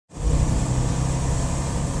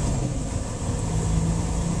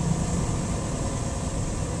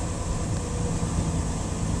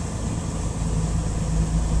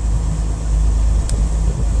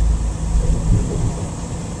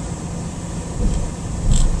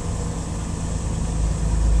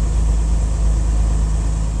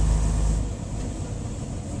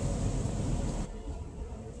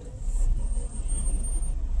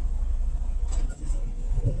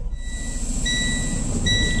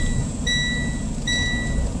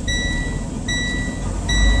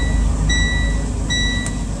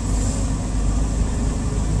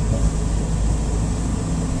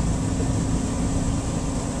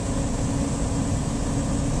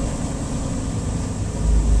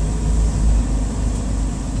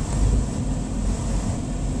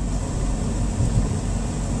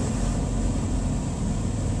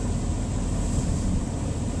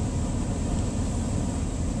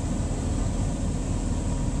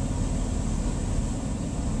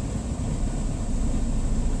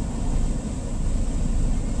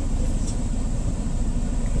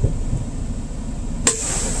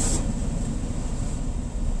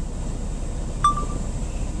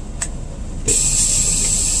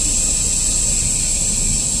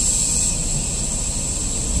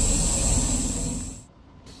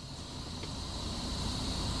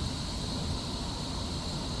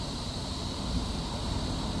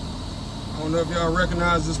don't know if y'all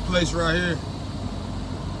recognize this place right here,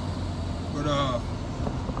 but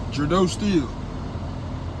Jordo Steel.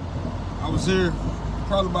 I was here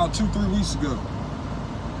probably about 2-3 weeks ago.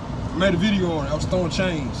 I made a video on it. I was throwing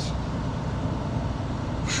chains.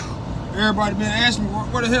 Everybody been asking me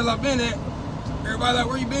where the hell I been at. Everybody like,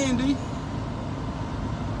 where you been, D?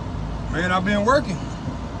 Man, I've been working.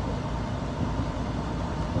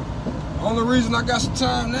 The only reason I got some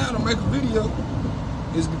time now to make a video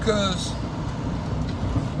is because,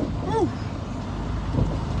 woo,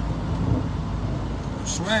 I'm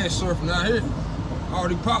smash surfing out here. All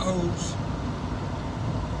these potholes.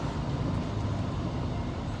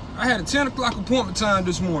 I had a 10 o'clock appointment time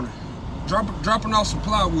this morning. Dropping off some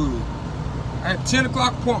plywood. I had 10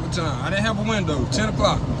 o'clock appointment time. I didn't have a window. 10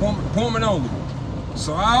 o'clock, appointment only.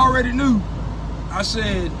 So I already knew. I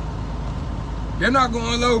said, they're not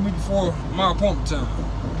gonna unload me before my appointment time.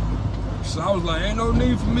 So I was like, ain't no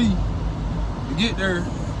need for me to get there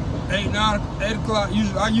 8 o'clock.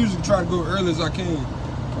 I usually try to go early as I can.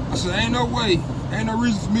 I said, ain't no way, ain't no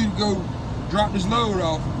reason for me to go drop this load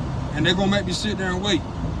off and they're gonna make me sit there and wait.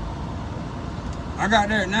 I got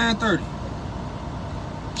there at 9:30.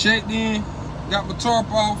 Checked in, got my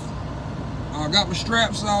tarp off, got my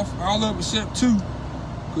straps off, all of them except 2.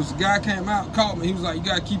 Because the guy came out, called me, he was like, you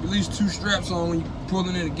gotta keep at least 2 straps on when you're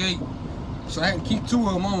pulling in the gate. So I had to keep 2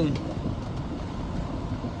 of them on.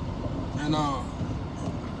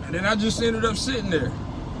 And then I just ended up sitting there.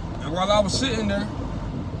 And while I was sitting there,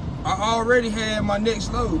 I already had my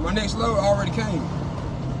next load. My next load already came.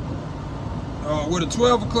 With a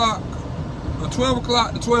 12 o'clock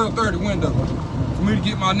to 12:30 window for me to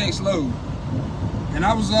get my next load. And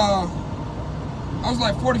I was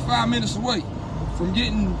like 45 minutes away from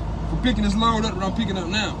picking this load up that I'm picking up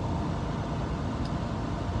now.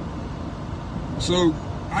 So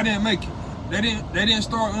I didn't make it. They didn't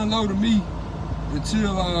start unloading me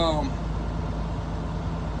until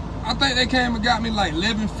I think they came and got me like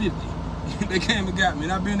 11:50. They came and got me,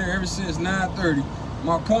 and I've been there ever since 9:30.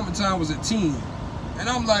 My appointment time was at 10. And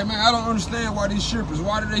I'm like, man, I don't understand why these shippers,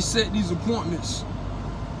 why do they set these appointments?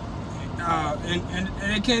 And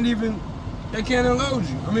they can't unload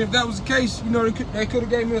you. I mean, if that was the case, you know, they could have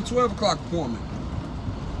gave me a 12 o'clock appointment.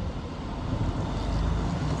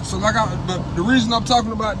 So but the reason I'm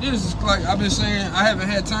talking about this is like I've been saying, I haven't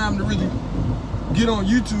had time to really get on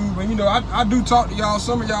YouTube. And you know, I do talk to y'all.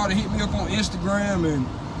 Some of y'all that hit me up on Instagram and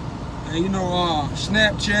you know,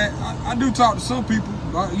 Snapchat. I do talk to some people.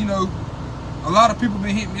 You know, a lot of people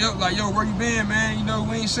been hitting me up like, yo, where you been, man? You know,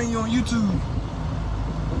 we ain't seen you on YouTube.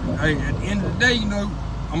 Hey, at the end of the day, you know,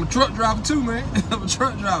 I'm a truck driver too, man. I'm a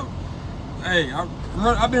truck driver. Hey,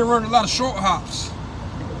 I've been running a lot of short hops.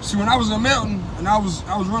 See, when I was in Melton and I was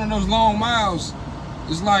running those long miles,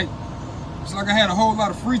 it's like I had a whole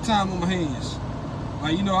lot of free time on my hands.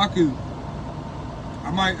 Like, you know, I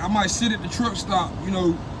might sit at the truck stop, you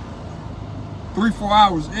know, 3-4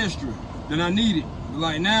 hours extra than I needed. But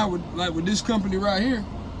like now with this company right here,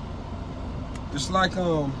 it's like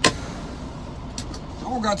I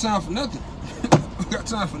don't got time for nothing. I don't got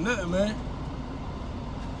time for nothing, man.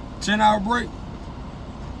 10-hour break.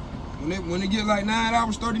 When they get like 9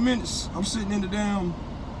 hours, 30 minutes, I'm sitting in the damn.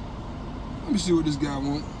 Let me see what this guy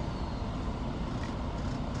wants.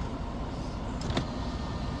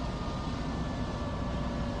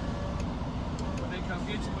 They come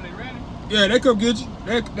get you when they ready? Yeah, they come get you.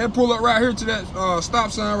 They pull up right here to that stop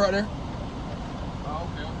sign right there. Oh,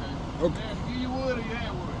 okay. Okay. Give you wood or you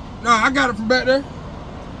had wood? Nah, I got it from back there.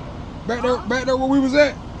 Back there where we was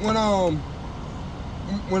at. When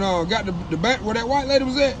got the back where that white lady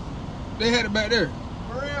was at, they had it back there.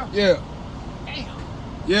 For real? Yeah. Damn.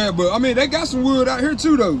 Yeah, but I mean they got some wood out here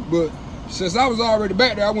too though. But since I was already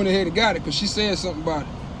back there, I went ahead and got it because she said something about it.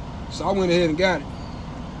 So I went ahead and got it.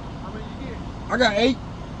 How many you get? I got 8.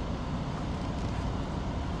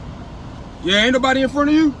 Yeah, ain't nobody in front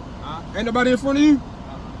of you? Ain't nobody in front of you?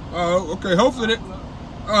 Oh, okay. Hopefully that.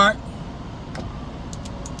 All right.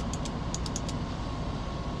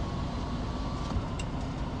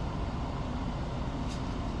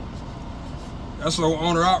 That's the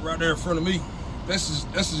owner out right there in front of me. That's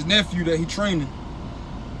his nephew that he training.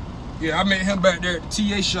 Yeah, I met him back there at the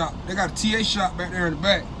TA shop. They got a TA shop back there in the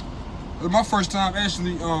back. It was my first time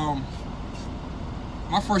actually,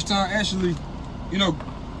 you know,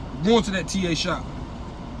 going to that TA shop.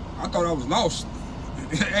 I thought I was lost.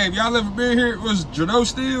 Hey, if y'all ever been here, it was Jordo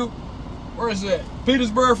Steel. Where is that?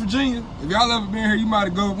 Petersburg, Virginia. If y'all ever been here, you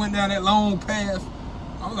might have went down that long path.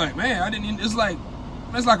 I was like, man, I didn't even, it's like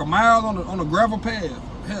a mile on a gravel path.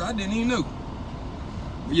 Hell, I didn't even know.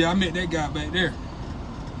 But yeah, I met that guy back there.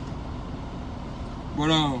 But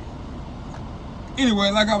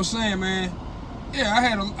Anyway, like I was saying, man, yeah, I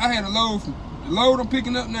had a load from the load I'm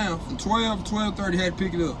picking up now from 12 to 12:30. Had to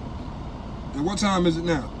pick it up. And what time is it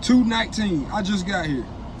now? 2:19. I just got here.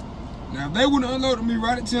 Now, if they would have unloaded me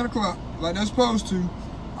right at 10 o'clock, like they're supposed to,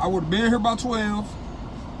 I would have been here by 12.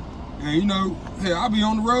 And you know, hell, I'll be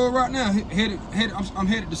on the road right now. I'm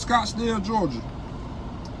headed to Scottsdale, Georgia.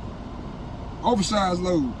 Oversized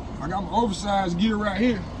load. I got my oversized gear right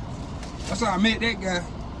here. That's how I met that guy.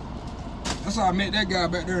 That's how I met that guy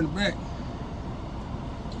back there in the back.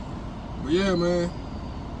 But yeah, man.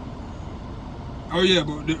 Oh yeah,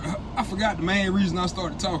 but I forgot the main reason I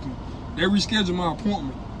started talking. They rescheduled my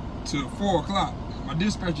appointment to 4 o'clock. My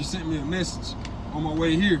dispatcher sent me a message on my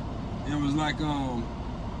way here, and it was like,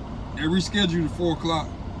 they rescheduled at 4 o'clock.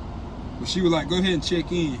 But she was like, go ahead and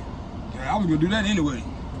check in. Yeah, I was gonna do that anyway.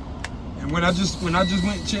 And when I just went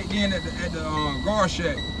and checked in at the guard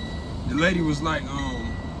shack, the lady was like,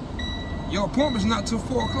 your appointment's not till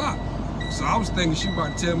 4 o'clock. So I was thinking she was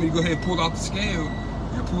about to tell me to go ahead and pull off the scale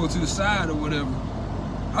and pull it to the side or whatever.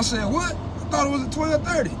 I said, what? I thought it was at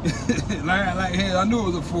 12:30. like hell, I knew it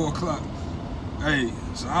was at 4 o'clock. Hey,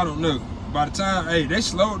 so I don't know. By the time, hey, they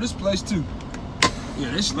slowed this place too.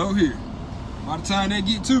 Yeah, they slow here. By the time they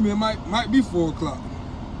get to me, it might be 4 o'clock.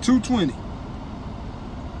 2:20.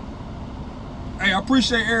 Hey, I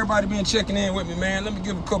appreciate everybody being checking in with me, man. Let me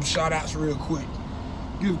give a couple shout outs real quick.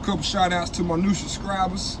 Give a couple shout outs to my new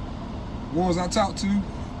subscribers. Ones I talked to.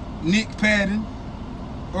 Nick Padden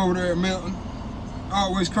over there at Melton.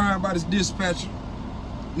 Always crying about his dispatcher.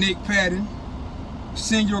 Nick Padden.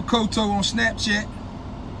 Senor Koto on Snapchat.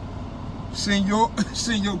 Senor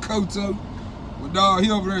Koto. But dog, he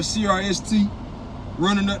over there at CRST.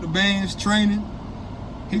 Running up the bands, training.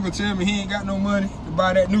 He gonna tell me he ain't got no money to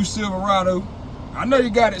buy that new Silverado. I know you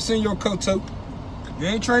got it, Senor Koto. You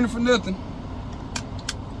ain't training for nothing.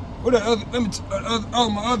 What that other,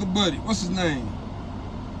 my other buddy, what's his name?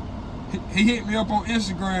 He hit me up on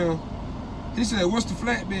Instagram. He said, what's the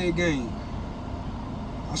flatbed game?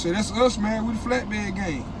 I said, that's us, man, we the flatbed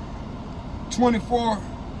game. 24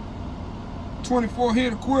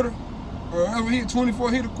 hit a quarter, or ever hit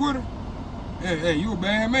 24 hit a quarter. Hey, you a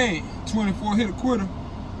bad man. 24 hit a quarter.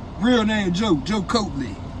 Real name Joe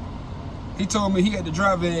Coatley. He told me he had the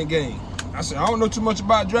drive-in game. I said, I don't know too much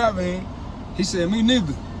about drive-in. He said, me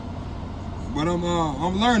neither. But I'm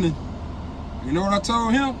learning. You know what I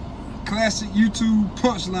told him? Classic YouTube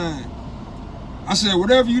punchline. I said,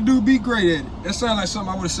 whatever you do, be great at it. That sounds like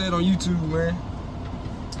something I would have said on YouTube, man.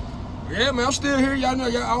 But yeah, man, I'm still here. Y'all know,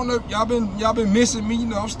 I don't know, y'all been missing me. You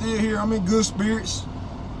know, I'm still here. I'm in good spirits.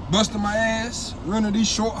 Busting my ass, running these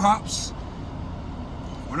short hops.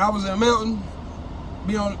 When I was in Melton,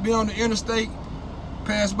 be on the interstate,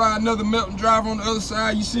 pass by another Melton driver on the other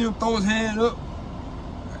side, you see him throw his hand up.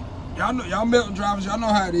 Y'all know, y'all Melton drivers, y'all know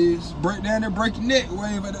how it is. Break down there, break your neck,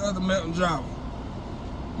 wave at the other Melton driver.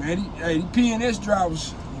 Man, these PNS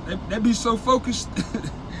drivers, they be so focused.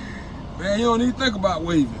 Man, you don't even think about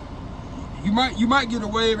waving. You might get a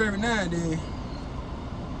wave every now and then.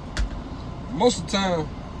 Most of the time,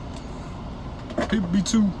 people be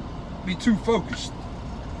too focused.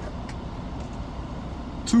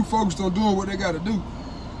 Too focused on doing what they gotta do.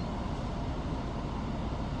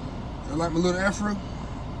 I like my little afro.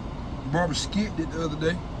 Barber skipped it the other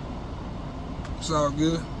day. It's all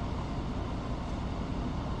good.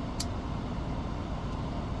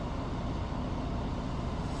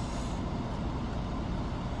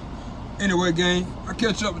 Anyway, gang, I'll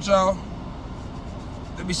catch up with y'all.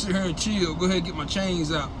 Let me sit here and chill. Go ahead and get my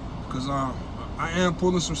chains out, because I am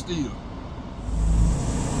pulling some steel.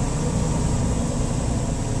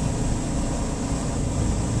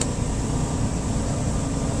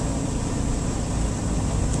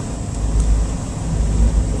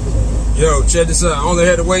 Yo, check this out. I only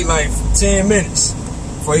had to wait like 10 minutes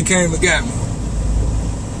before he came and got me.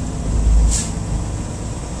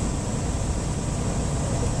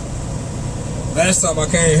 Last time I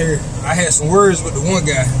came here, I had some words with the one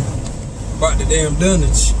guy about the damn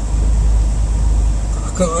dunnage.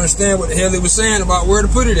 I couldn't understand what the hell he was saying about where to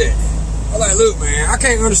put it at. I was like, look, man, I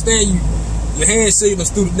can't understand you. Your hand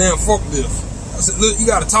signals through the damn forklift. I said, look, you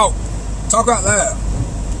gotta talk. Talk out loud.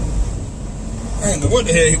 I didn't know what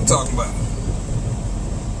the hell he was talking about.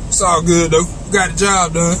 It's all good though. We got the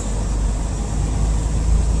job done.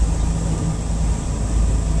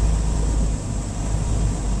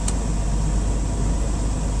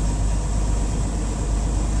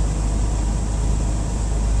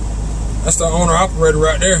 That's the owner operator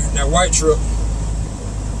right there, that white truck.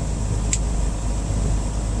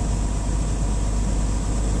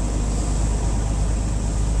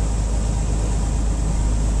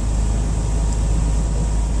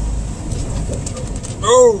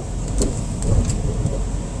 go.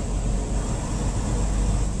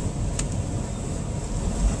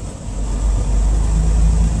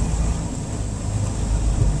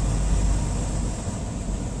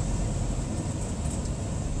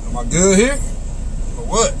 Am I good here? Or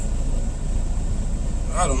what?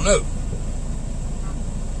 I don't know.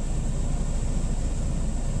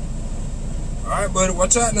 Alright, buddy,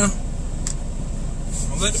 watch out now.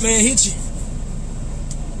 Don't let the man hit you.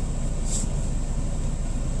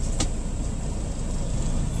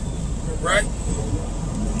 Right.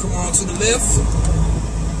 Come on to the left.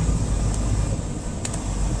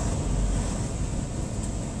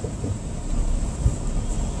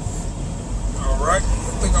 Alright, I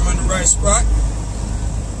think I'm in the right spot.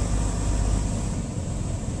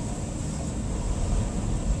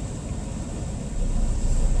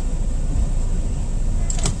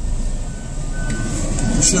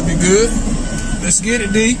 Should be good. Let's get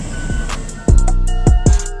it, D.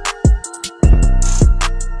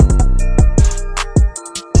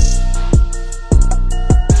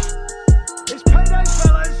 It's payday,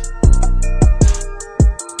 fellas.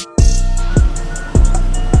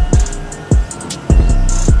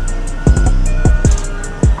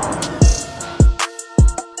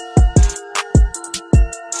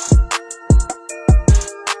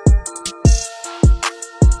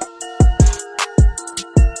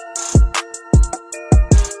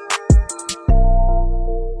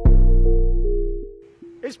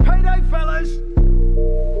 It's payday, fellas.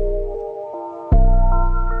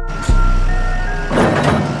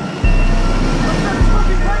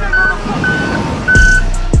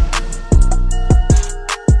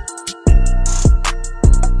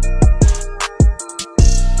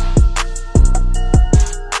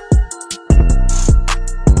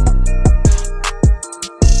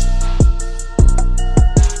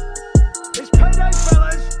 It's payday,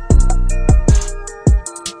 fellas.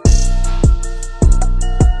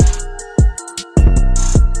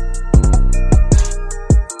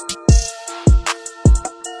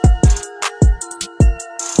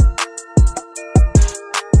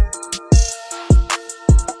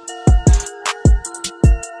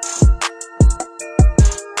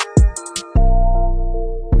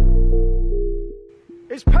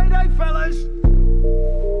 It's payday, fellas.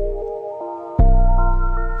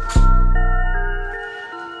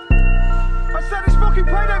 I said it's fucking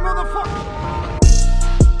payday, motherfucker.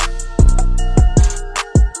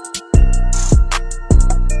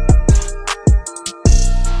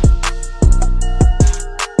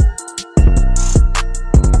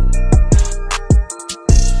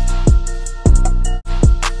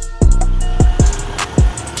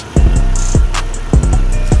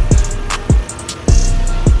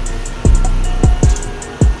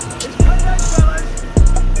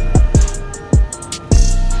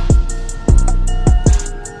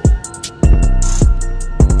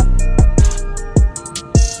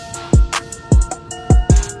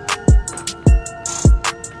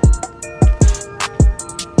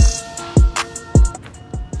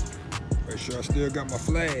 Make sure I still got my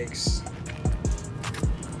flags.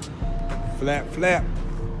 Flap, flap.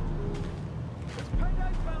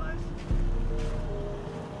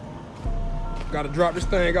 Gotta drop this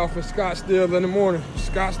thing off in Scottsdale in the morning.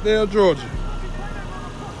 Scottsdale, Georgia.